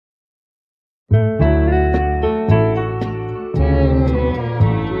Well,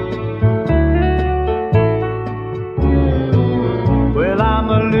 I'm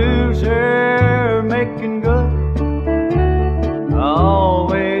a loser making good. I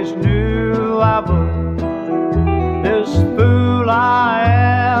always knew I would. This fool I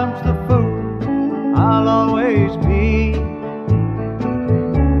am's the fool I'll always be.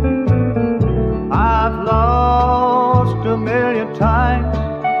 I've lost a million times,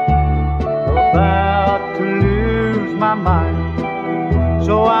 about to lose my mind.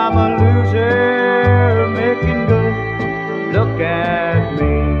 So I'm a loser making good. Look at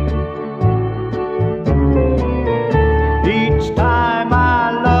me. Each time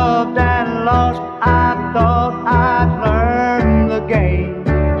I loved and lost, I thought I'd learn the game.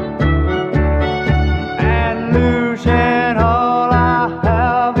 And losing all I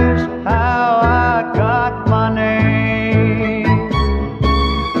have is how I got my name.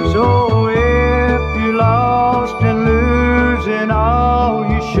 So if you lost and losing all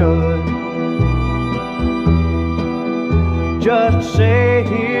you should, just say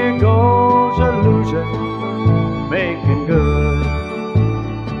here goes a loser making good.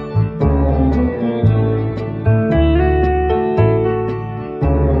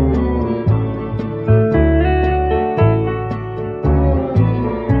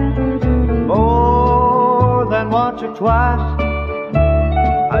 More than once or twice,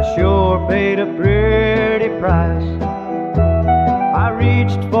 I sure paid a pretty price. I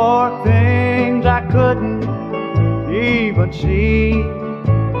reached for things I couldn't even see.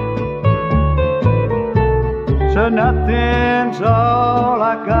 So nothing's all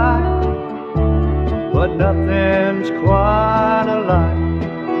I got, but nothing's quite a lot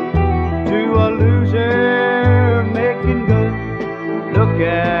to a loser making good. Look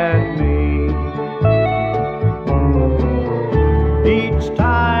at me. Each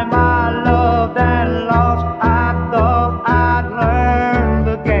time I loved and lost, I thought I'd learn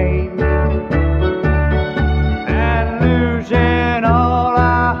the game. And losing all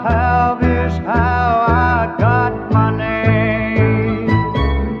I have is how I got my name.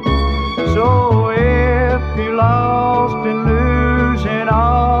 So if you lost and losing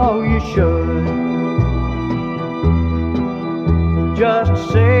all you should, just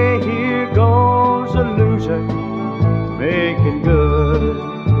say here goes a loser making good.